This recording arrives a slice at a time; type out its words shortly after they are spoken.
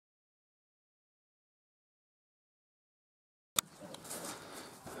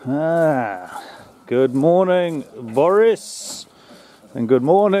Good morning, Boris, and good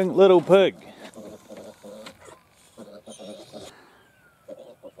morning, little pig.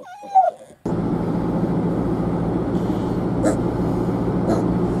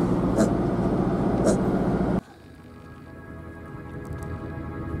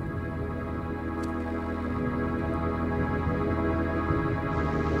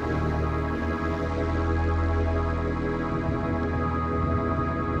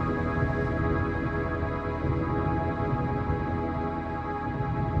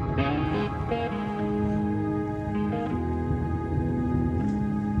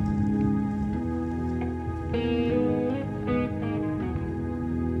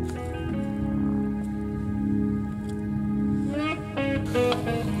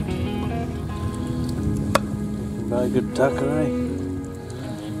 Very good tucker, eh?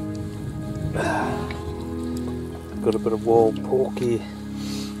 Got a bit of wild pork here.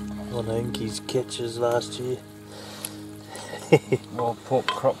 One of Inky's catches last year. Wild pork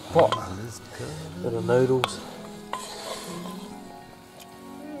crock pot. Bit of noodles.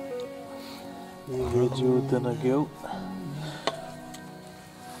 You had your dinner, girl.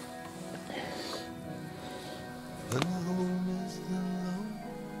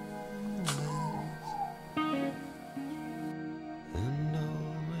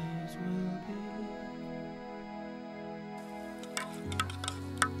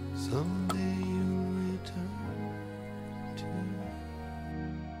 Someday you'll return to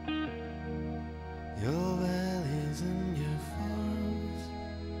your valleys and your farms,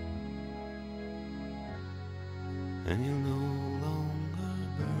 and you'll no longer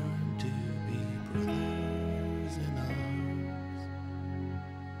burn to be brothers in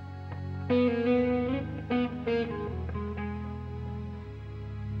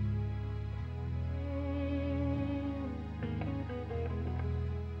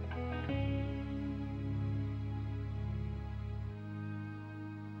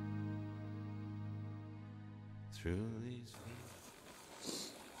through these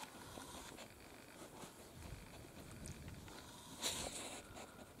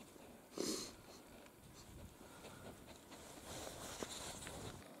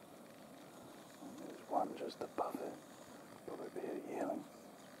There's one just above it. Probably be a yearling.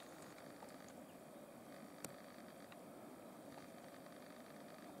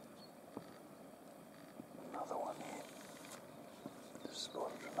 Another one here. Just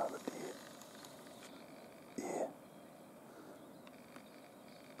spotted another deer. Yeah.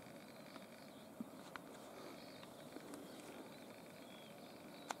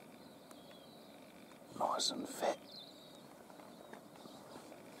 Nice and fat.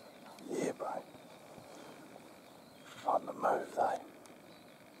 Yeah, bro. On the move, though.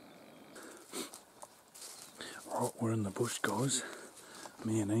 Right, we're in the bush, guys.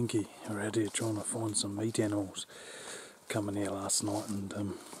 Me and Inky are out here trying to find some meat animals. Coming here last night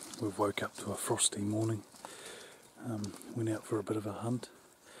and we woke up to a frosty morning. Went out for a bit of a hunt.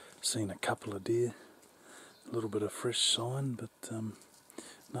 Seen a couple of deer. A little bit of fresh sign, but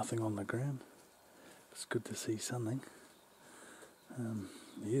nothing on the ground. It's good to see something.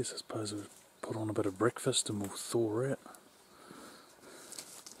 Yes, I suppose we'll put on a bit of breakfast and we'll thaw out.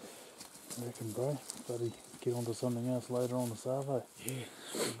 You reckon, bro? Buddy, get onto something else later on this Arvo? Yeah.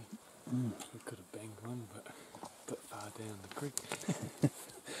 We could have banged one, but a bit far down the creek. A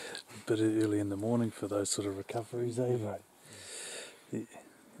bit early in the morning for those sort of recoveries, eh, bro? Yeah.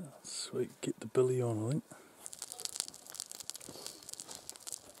 Oh, sweet, get the billy on, I think.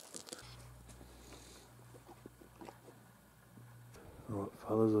 Right,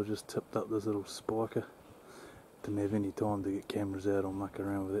 fellas, I just tipped up this little spiker. Didn't have any time to get cameras out or muck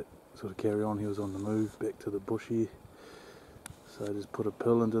around with it. Sort of carry on, he was on the move back to the bush here. So I just put a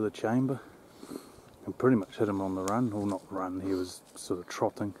pill into the chamber and pretty much hit him on the run. Or not run, he was sort of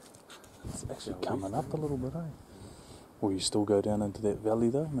trotting. It's actually coming up a little bit, eh? Or you still go down into that valley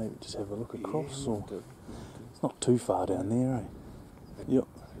though, maybe just have a look across, or it's not too far down there, eh? Yep.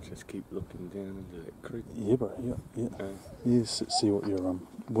 Just keep looking down into that creek. Yeah, bro, yeah. Yeah, see what your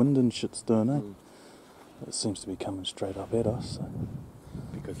wind and shit's doing, eh? It seems to be coming straight up at us, so.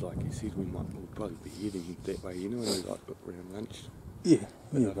 Because like you said, we'll probably be heading that way, you know, and like around lunch. Yeah,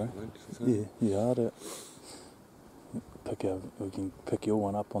 Bit yeah, after bro. lunch or something. Yeah, hard out. We can pick your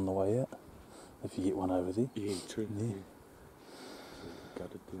one up on the way out, if you get one over there. Yeah, true. Yeah. So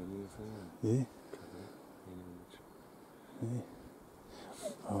got it down there somewhere. Yeah. Yeah.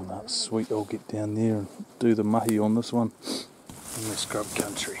 Oh, that's sweet. I'll get down there and do the mahi on this one in the scrub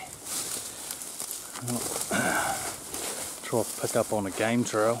country. Try to pick up on a game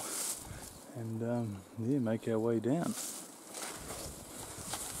trail and yeah, make our way down.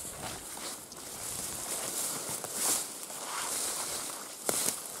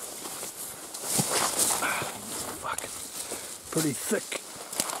 pretty thick.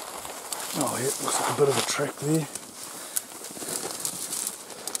 Oh yeah, looks like a bit of a track there.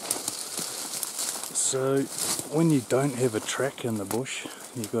 So when you don't have a track in the bush,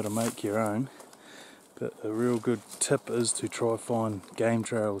 you've got to make your own. But a real good tip is to try find game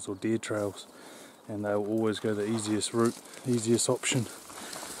trails or deer trails, and they'll always go the easiest route, easiest option.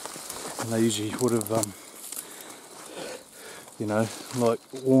 And they usually would have, you know, like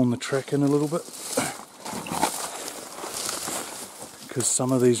worn the track in a little bit. Because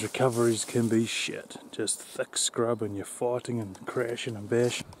some of these recoveries can be shit, just thick scrub and you're fighting and crashing and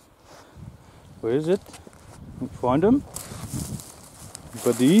bashing. Where is it? Find him?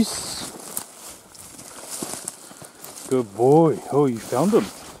 Buddies. Good boy. Oh, you found him.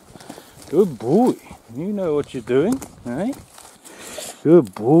 Good boy. You know what you're doing, eh?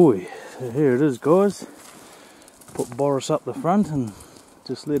 Good boy. So here it is, guys. Put Boris up the front and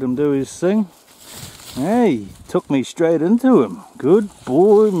just let him do his thing. Hey, took me straight into him. Good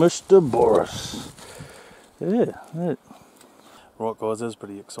boy, Mr. Boris. Yeah, that. Right, guys, that was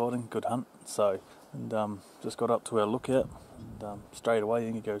pretty exciting. Good hunt. So, and just got up to our lookout, and straight away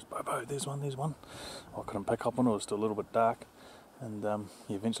he goes, Bo, there's one. I couldn't pick up on it. It was still a little bit dark, and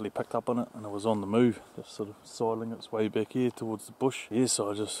he eventually picked up on it, and it was on the move, just sort of sidling its way back here towards the bush. Yeah,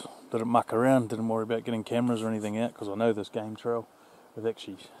 so I just didn't muck around, didn't worry about getting cameras or anything out, because I know this game trail. We've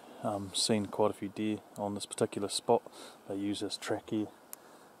actually seen quite a few deer on this particular spot. They use this track here,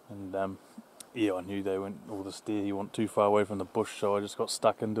 and yeah, I knew they went, all this deer, he went too far away from the bush, so I just got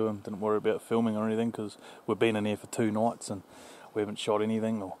stuck into him. Didn't worry about filming or anything, because we've been in here for 2 nights and we haven't shot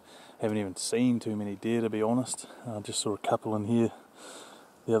anything, or haven't even seen too many deer, to be honest. Just saw a couple in here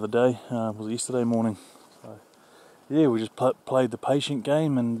the other day, was it yesterday morning. So yeah, we just played the patient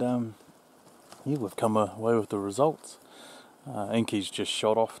game, and yeah, we've come away with the results. Inky's just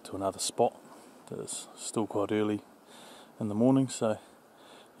shot off to another spot. It's still quite early in the morning, so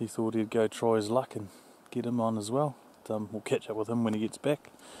he thought he'd go try his luck and get him on as well. We'll catch up with him when he gets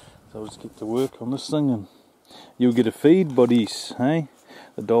back. So we'll just get to work on this thing, and you'll get a feed, buddies, hey?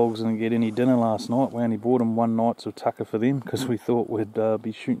 The dogs didn't get any dinner last night. We only bought them one night's of tucker for them, because we thought we'd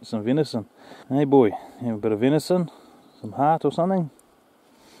be shooting some venison. Hey boy, have a bit of venison, some heart or something?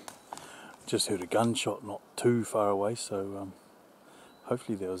 Just heard a gunshot not too far away, so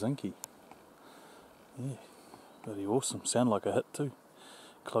hopefully there was Inky. Yeah, bloody awesome. Sound like a hit too.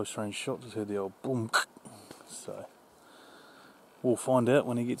 Close range shot, just heard the old boom. So we'll find out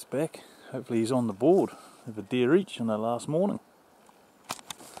when he gets back. Hopefully he's on the board with a deer each on the last morning.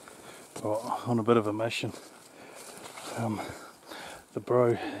 Oh, on a bit of a mission. The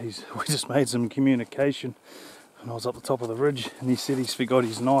bro, we just made some communication, and I was up the top of the ridge, and he said he's forgot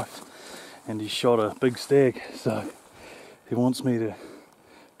his knife, and he shot a big stag. So he wants me to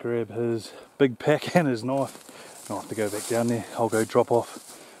grab his big pack and his knife. I'll have to go back down there. I'll go drop off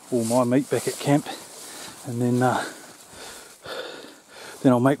all my meat back at camp, and then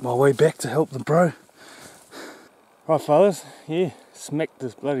I'll make my way back to help the bro. Right, fellas, yeah, smacked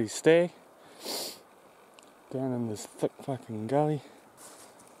this bloody stag down in this thick fucking gully.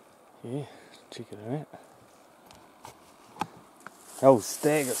 Yeah, check it out. Oh,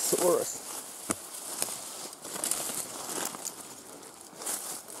 Stegosaurus.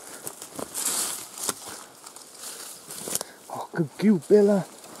 Oh, good kill, Bella.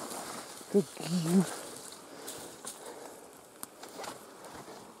 Good kill.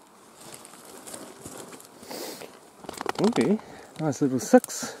 Okay, nice little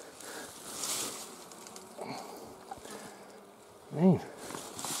 6. Man,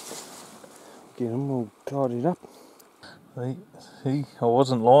 get him all tidied up. See, I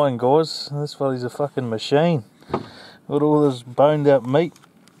wasn't lying, guys. This fella's a fucking machine. Got all this boned out meat.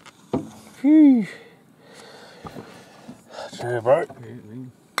 Phew. Cheers, bro.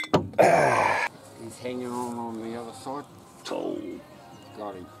 He's hanging on the other side. Oh,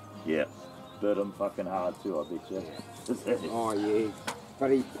 Got him. yeah. Bit him fucking hard too, I bet you. Oh yeah, but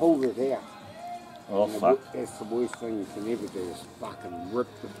he pulled it out. Oh, And fuck. That's the worst thing you can ever do, is fucking rip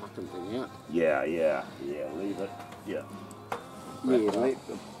the fucking thing out. Yeah, leave it. Yeah. Yeah, let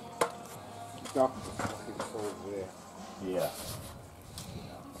the doctor fucking solve it out. Yeah.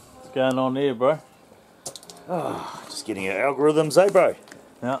 What's going on there, bro? Just getting our algorithms, eh, bro?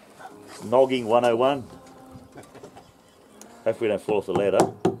 Yeah. Nogging 101. Hopefully we don't fall off the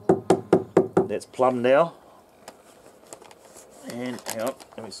ladder. That's plumb now. And hang on,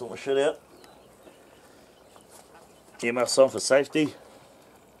 let me sort my shit out. EMF's on for safety.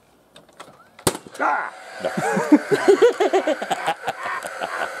 Ah! No.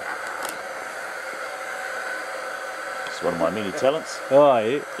 It's one of my many talents. Oh,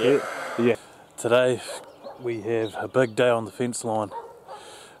 yeah. Today, We have a big day on the fence line.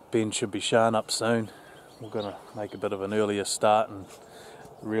 Ben should be showing up soon. We're going to make a bit of an earlier start and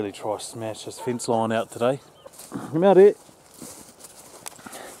really try to smash this fence line out today. Come out here.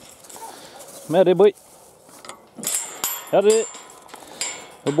 Come out here, boy. Out here.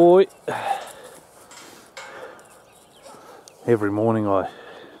 Good boy. Every morning I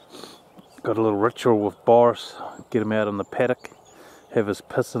got a little ritual with Boris. Get him out in the paddock, have his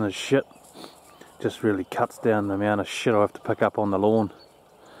piss and his shit. Just really cuts down the amount of shit I have to pick up on the lawn.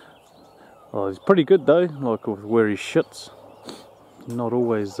 Well, he's pretty good though, like with where he shits. Not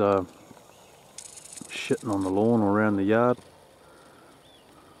always shitting on the lawn or around the yard.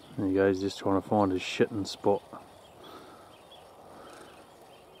 There he goes, just trying to find his shitting spot.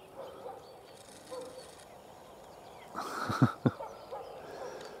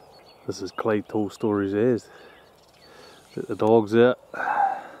 This is Clay Tall Stories as. Get the dogs out.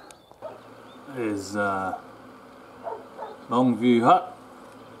 There's Longview Hut.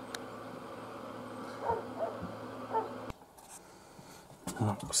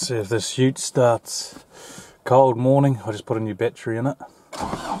 See if this ute starts. Cold morning, I just put a new battery in it.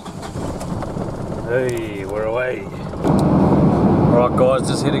 Hey, we're away. Alright guys,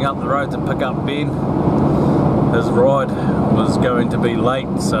 just heading up the road to pick up Ben. His ride was going to be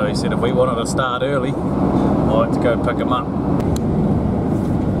late, so he said if we wanted to start early, I had to go pick him up.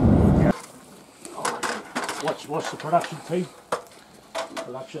 Watch the production team.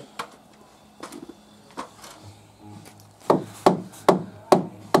 Production.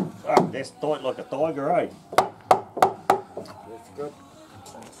 Oh, that's tight like a tiger, eh? That's good.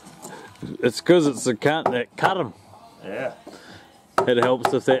 It's because it's the cunt that cut him. Yeah. It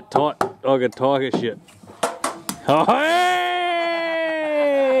helps if that tight like a tiger shit. Oh, hey!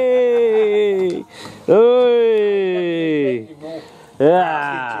 Hey!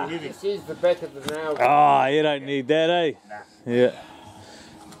 Yeah. This is the back of the nail. Oh, you don't need that, eh? Nah. Yeah.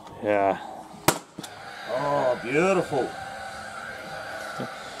 Yeah. Oh, beautiful.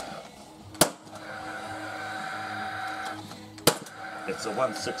 It's a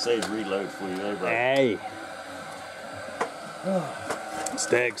 168 reload for you, eh, bro? Hey.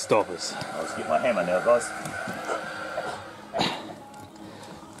 Stag stoppers. I'll just get my hammer now, guys.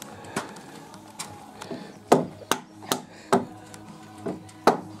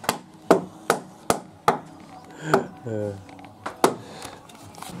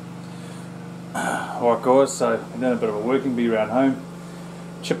 Alright guys, so I'm doing a bit of a working bee around home,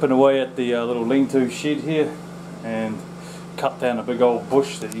 chipping away at the little lean-to shed here, and cut down a big old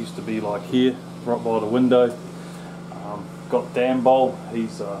bush that used to be like here, right by the window. Got Dan Bowl,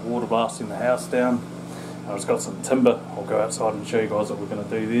 he's water blasting the house down. I've just got some timber. I'll go outside and show you guys what we're going to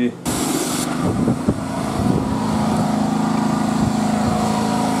do there.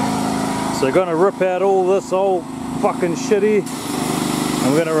 So we're going to rip out all this old fucking shit here,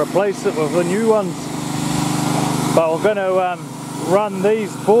 and we're going to replace it with the new ones. But we're going to run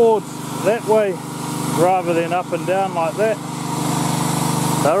these boards that way rather than up and down like that.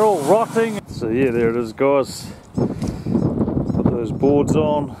 They're all rotting. So yeah, there it is guys. Put those boards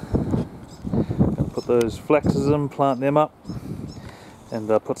on, put those flaxes in, plant them up, and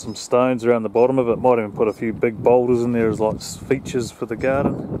put some stones around the bottom of it. Might even put a few big boulders in there as like features for the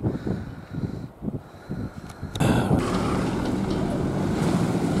garden.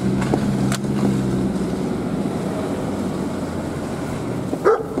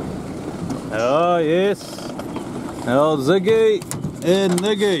 Oh yes, oh Ziggy and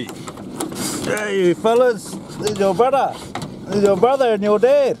Niggy. Hey fellas, there's your brother. There's your brother and your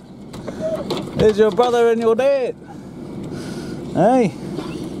dad. There's your brother and your dad. Hey,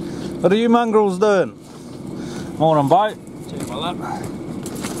 what are you mongrels doing? Morning boat. Check my lap.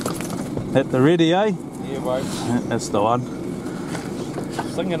 At the ready, eh? Yeah, boat. That's the one. I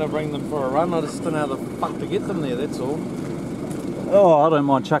was thinking of bringing them for a run. I just don't know how the fuck to get them there, that's all. Oh, I don't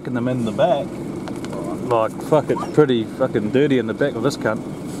mind chucking them in the back. Like, fuck, it's pretty fucking dirty in the back of this cunt.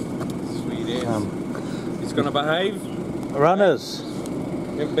 Sweet ass. He's gonna behave. Runners.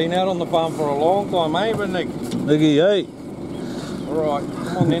 You've been out on the farm for a long time, eh, but Nick? Niggy, eh? Alright,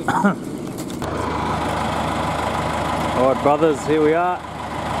 come on then. Alright brothers, here we are.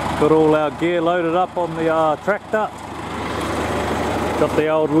 Got all our gear loaded up on the tractor. Got the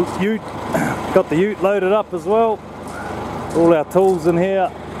old ute. Got the ute loaded up as well. All our tools in here.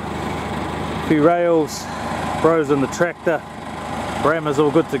 A few rails. Bros in the tractor. Brammer's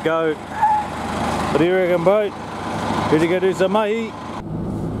all good to go. What do you reckon, boat? Ready to go do some mahi?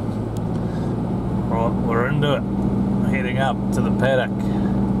 Right, we're into it. Heading up to the paddock.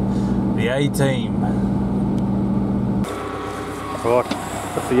 The A-team. Right,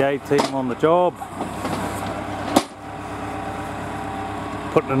 put the A-team on the job.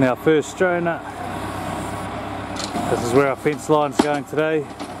 Putting in our first strainer. This is where our fence line's going today.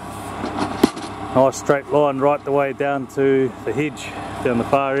 Nice straight line right the way down to the hedge down the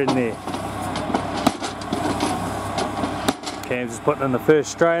far end there. Cam's just putting in the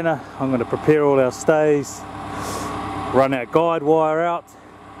first strainer. I'm going to prepare all our stays, run our guide wire out,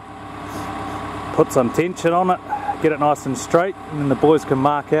 put some tension on it, get it nice and straight, and then the boys can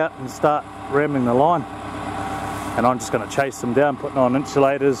mark out and start ramming the line. And I'm just going to chase them down, putting on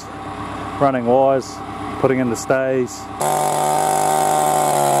insulators, running wires, putting in the stays.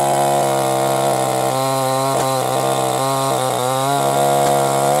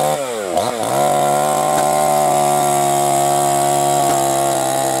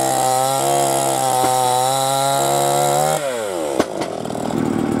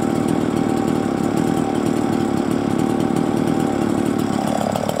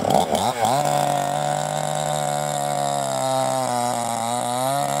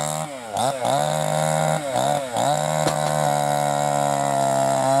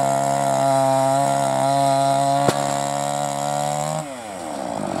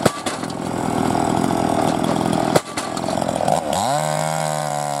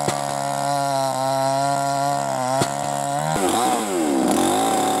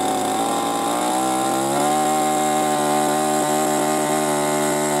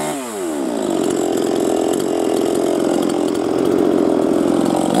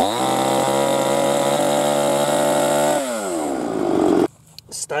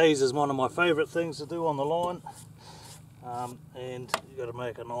 Stays is one of my favourite things to do on the line, and you've got to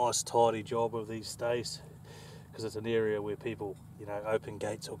make a nice tidy job of these stays, because it's an area where people, you know, open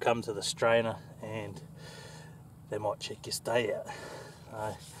gates will come to the strainer and they might check your stay out.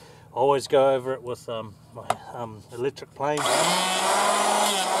 I always go over it with my electric plane.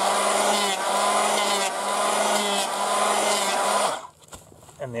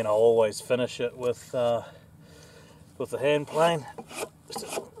 And then I always finish it with the hand plane.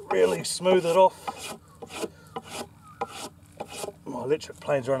 Just to really smooth it off. My electric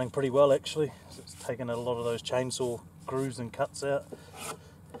plane's running pretty well actually. So it's taken a lot of those chainsaw grooves and cuts out.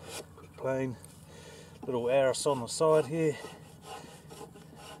 Plane, little arris on the side here,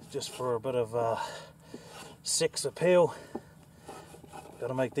 just for a bit of sex appeal. Got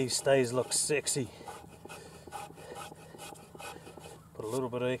to make these stays look sexy. Put a little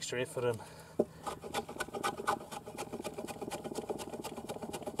bit of extra effort in.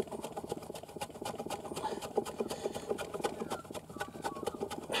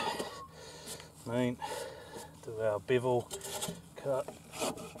 Do our bevel cut.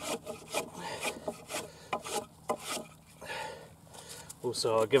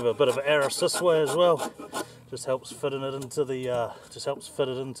 Also, I give a bit of arris this way as well. Just helps fit it into the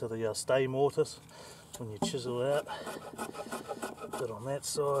stay mortise when you chisel it out. A bit on that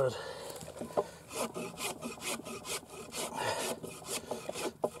side.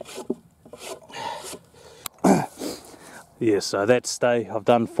 Yeah, so that stay, I've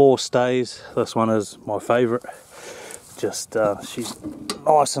done 4 stays. This one is my favourite. Just, she's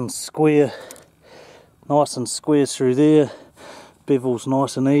nice and square through there. Bevel's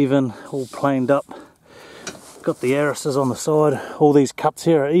nice and even, all planed up. Got the arrises on the side. All these cuts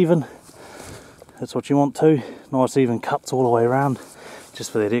here are even. That's what you want too. Nice even cuts all the way around, just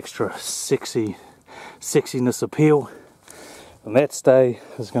for that extra sexiness appeal. And that stay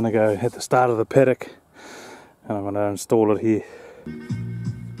is going to go at the start of the paddock. And I'm going to install it here.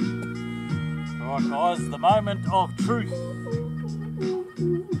 Alright guys, the moment of truth.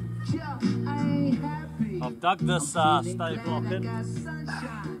 I've dug this stay block in.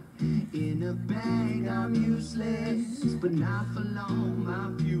 In a bag I'm useless, but not for long. My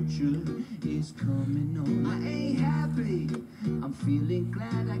future is coming on. I ain't happy, I'm feeling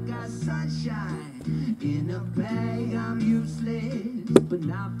glad I got sunshine. In a bag I'm useless, but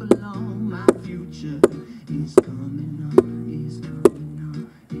not for long. My future is coming on, is coming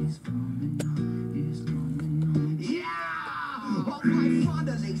on, is coming on, is coming on. Yeah! Alright,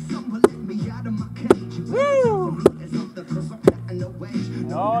 finally someone let me out of my cage. Woo!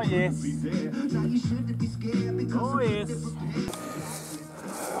 Oh yes. Oh yes.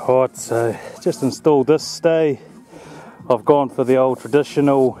 Alright, so just installed this stay. I've gone for the old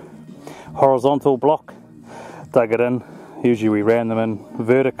traditional horizontal block. Dug it in. Usually we ran them in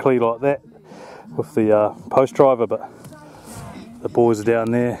vertically like that with the post driver, but the boys are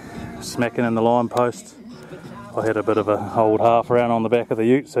down there smacking in the line post. I had a bit of an old half round on the back of the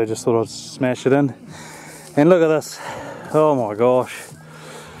ute, so I just thought I'd smash it in. And look at this. Oh my gosh.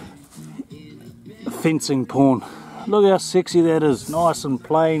 Fencing pawn. Look how sexy that is. Nice and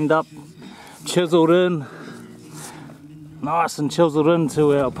planed up, chiseled in. nice and chiseled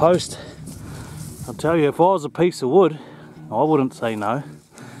into our post. I'll tell you, if I was a piece of wood, I wouldn't say no.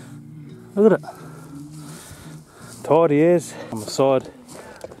 Look at it. Tidy as. On the side,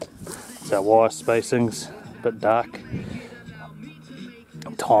 it's our wire spacings, a bit dark.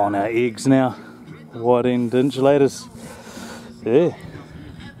 I'm tying our eggs now, wide end insulators. Yeah,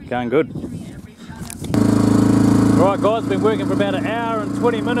 going good. Right guys, been working for about an hour and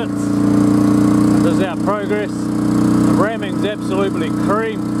 20 minutes. This is our progress. The ramming's absolutely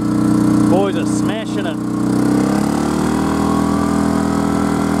cream. Boys are smashing it.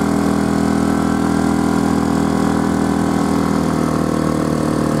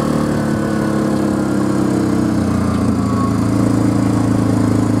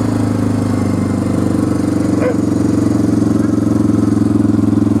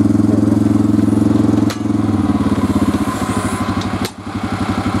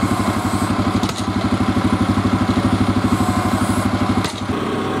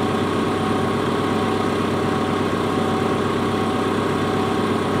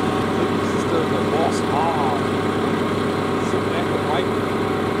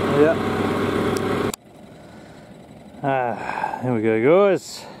 Here we go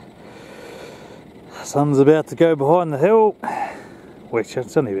guys, sun's about to go behind the hill, which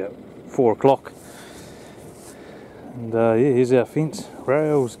it's only about 4 o'clock, and yeah, here's our fence,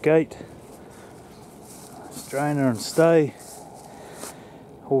 rails, gate, strainer and stay,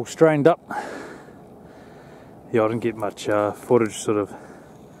 all strained up. Yeah, I didn't get much footage sort of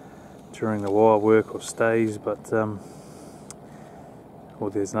during the wire work or stays, but well,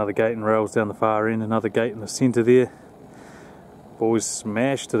 there's another gate and rails down the far end, another gate in the centre there. Boys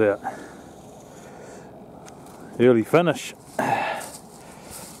smashed it out. Early finish. Nice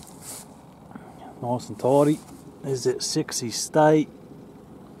and tidy. There's that sexy stay.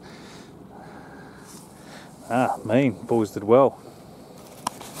 Ah, mean. Boys did well.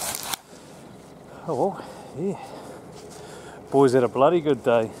 Oh well, yeah. Boys had a bloody good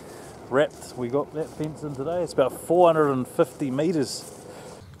day. Wrapped. We got that fence in today. It's about 450 metres.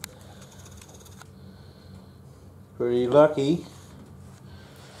 Pretty lucky.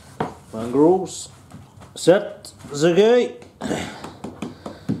 Mongrels. Sit, Ziggy.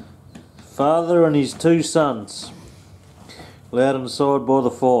 Father and his 2 sons. Loud inside by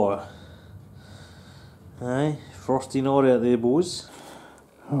the fire. Hey, frosty night out there, boys.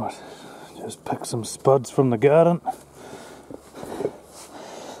 Right, just pick some spuds from the garden.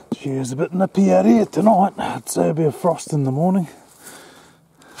 She's a bit nippy out here tonight. I'd say it'll be a frost in the morning.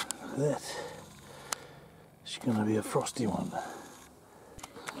 Look at that. It's going to be a frosty one.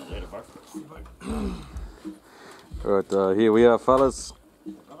 Right, here we are fellas.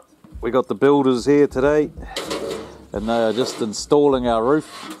 We got the builders here today and they are just installing our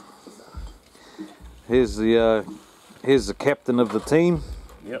roof. Here's the captain of the team.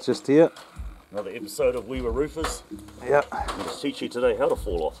 Yep. Just here. Another episode of We Were Roofers. Yeah. I'm going to teach you today how to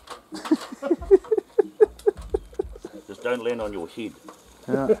fall off. Just don't land on your head.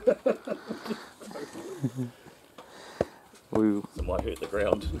 Yeah. It might hurt the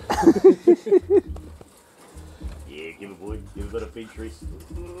ground. Yeah, give a bit of bench rest.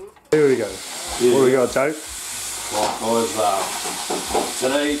 Here we go. Yeah. What do we got, Joe? Right guys,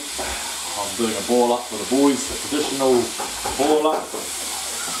 today I'm doing a boil up for the boys, a traditional boil up.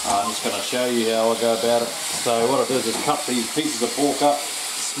 I'm just going to show you how I go about it. So what I do is just cut these pieces of pork up,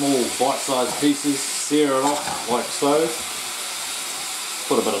 small bite-sized pieces, sear it off like so.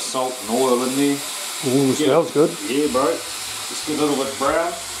 Put a bit of salt and oil in there. Ooh, smells good. Yeah bro, just get a little bit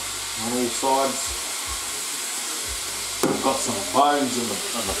brown on all sides. We've got some bones in the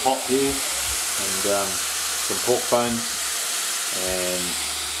pot here, and some pork bones, and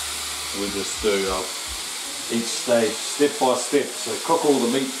we just do each stage step by step. So cook all the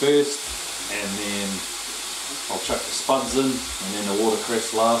meat first, and then I'll chuck the spuds in, and then the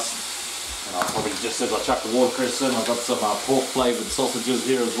watercress last. And I'll probably just as I chuck the watercress in, I've got some pork flavoured sausages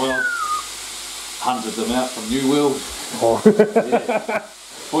here as well. Hunted them out from New World. Oh. Yeah.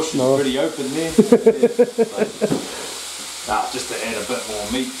 Bush is pretty open there. Yeah. Just to add a bit more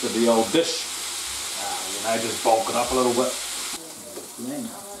meat to the old dish. You know, just bulk it up a little bit.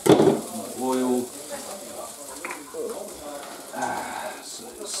 Oil.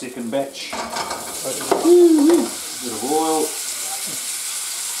 Second batch. Bit of oil.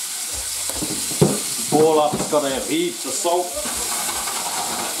 Boil up, it's got to have heaps of salt.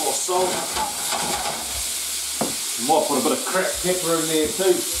 More salt. You might put a bit of cracked pepper in there too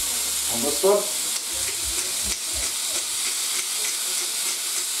on this one.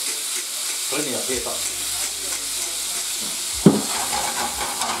 Plenty of pepper.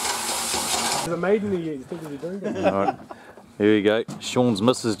 Is it made in the year? You think it'll be doing? Alright, Here we go. Sean's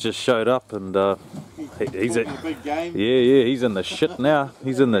missus just showed up and he's at, a big game. yeah, he's in the shit now.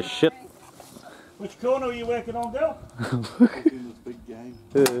 He's in the shit. Which corner are you working on, girl? In this big game.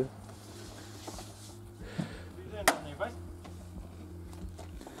 Yeah.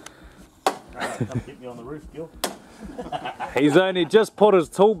 Come get me on the roof, Gil. He's only just put his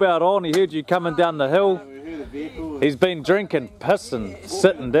tool belt on. He heard you coming down the hill. We heard the vehicle. He's been drinking piss and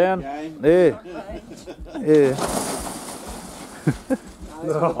sitting down. Yeah. Yeah. Yeah.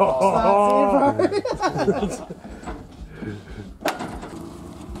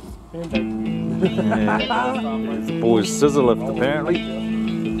 The boy's scissor lift apparently.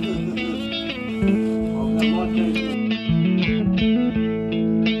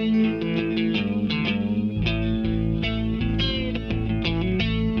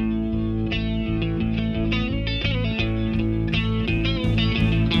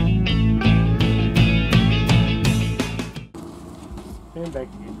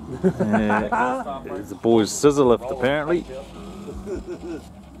 Yeah. It's the boy's scissor lift apparently.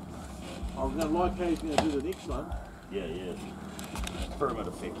 I'm going to like how he's going to do the next one. Yeah. Pyramid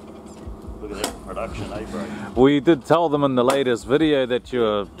effect. Look at that production, eh, bro? We did tell them in the latest video that you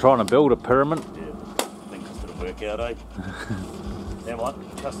were trying to build a pyramid. Yeah, I think it's going to work out, eh? Damn what?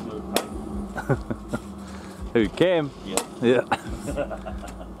 Customer pay. Who, Cam? Yeah. Yeah.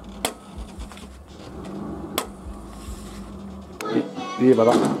 Yeah,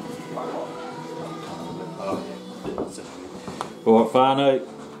 brother. Right, whānau,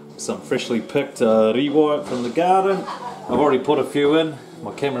 some freshly picked rewire from the garden. I've already put a few in.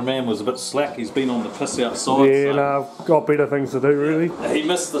 My cameraman was a bit slack, he's been on the piss outside. Yeah, so no, I've got better things to do really. he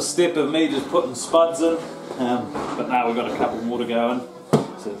missed the step of me just putting spuds in. But now we've got a couple more to go in.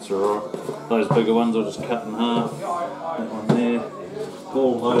 So that's alright. Those bigger ones I'll just cut in half. That one there.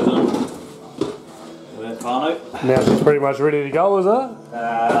 All those in. That whānau. Now she's pretty much ready to go, is it?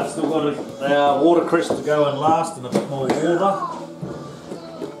 Still got our watercress to go in last and a bit more water.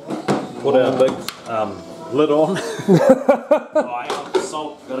 Put our big lid on. Oh, hang on,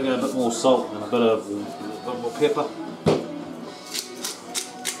 salt. Got to go a bit more salt and a bit more pepper.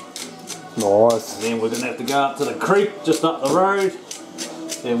 Nice. And then we're going to have to go up to the creek just up the road.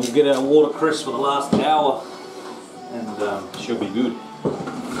 And we'll get our watercress for the last hour. And she'll be good.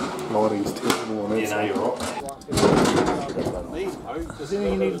 Lighting's terrible on that You know, side. you're right. Does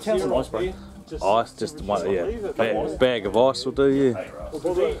anything you need to tell them, ice, bro? Ice, just one, yeah. Bag of ice will do, yeah.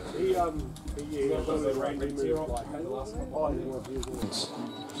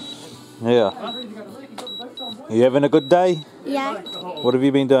 Yeah. You having a good day? Yeah, What have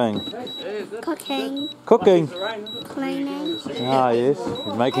you been doing? cooking, Cooking. cleaning. Ah, yes.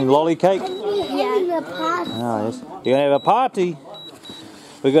 You're making lolly cake? Yeah, Ah, yes. You're going to have a party?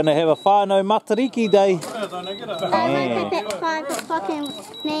 We're going to have a whānau matariki day. I woke up at 5 o'clock and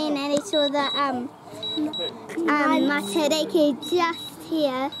me and Eddie saw the matariki just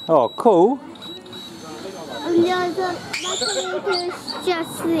here. Oh, cool. And there was a matariki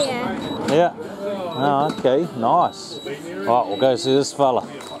just there. Yeah. Oh, okay. Nice. Right, we'll go see this fella.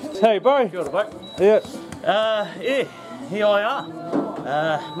 Hey, bro. Yeah. Yeah, here I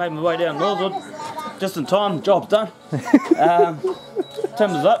are. Made my way down Northwood. Just in time, job's done.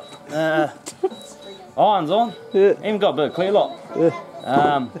 Timber's up. Iron's on. Yeah. Even got a bit of clear lock. Yeah.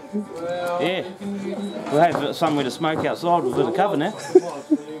 Yeah. We'll have somewhere to smoke outside with a bit of cover now.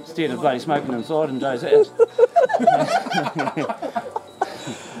 Instead of bloody smoking inside in Joe's house.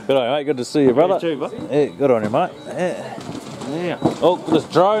 Good on you, mate. Good to see you, brother. You too, bud. Yeah, good on you, mate. Yeah. Yeah. Oh, this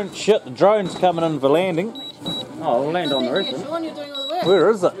drone. Shit, the drone's coming in for landing. Oh, we'll land on the roof then. Where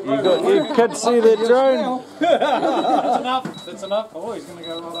is it? You kids see that drone? That's enough. Oh, he's going to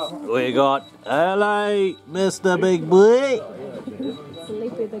go right up. We got, hello, Mr. Big Boy.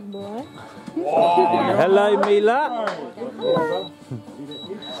 Sleepy big boy. Hello, Mila.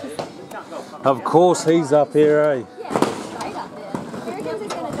 Of course he's up here, eh?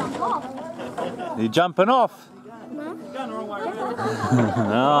 You jumping off?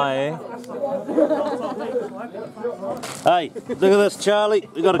 Oh, yeah. Hey, look at this, Charlie.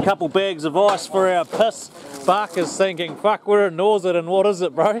 We got a couple bags of ice for our piss. Barker's thinking, fuck, we're in Northern, what is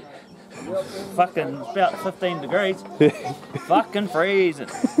it, bro? Fucking about 15 degrees. Fucking freezing.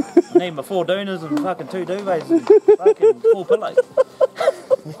 I need my 4 dooners and fucking 2 duvets and fucking 4 pillows.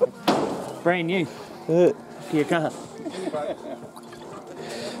 Brand new. For your car.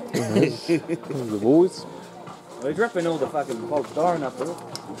 The boys. We're dripping all the fucking polystyrene up there.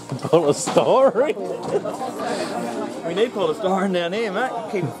 Polystyrene? We need polystyrene down here, mate.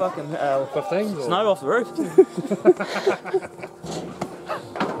 Keep the fucking 15? snow off the roof.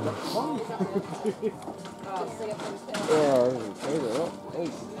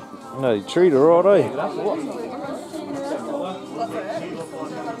 No, you treat her right, eh?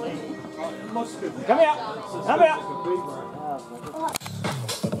 Come here! Come here!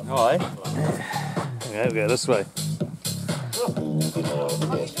 Hi. Okay, we'll go this way.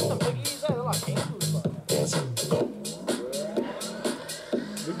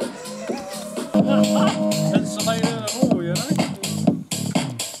 Insulated and all, you know?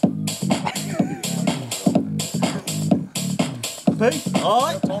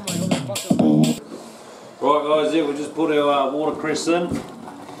 Right guys, yeah, we just put our watercress in.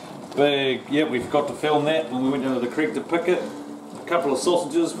 Big, yeah, we forgot to film that when we went down to the creek to pick it. A couple of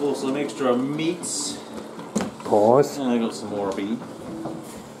sausages for some extra meats. Nice. And I got some more beef.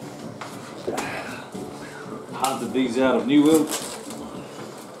 Hunted these out of New World.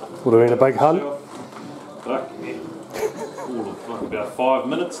 Would have been a big hunt. Fuck yeah. All of fuck about 5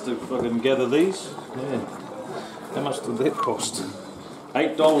 minutes to fucking gather these. Yeah. How much did that cost?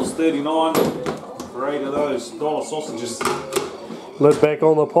 $8.39 for 8 of those dollar sausages. Lid back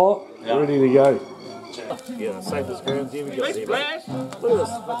on the pot, Yeah. ready to go. Yeah, the safest grounds here we got. Big splash! Look at this,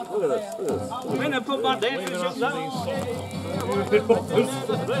 look at this, look at this. When I put my dancing shoes on.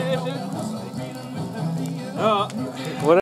 What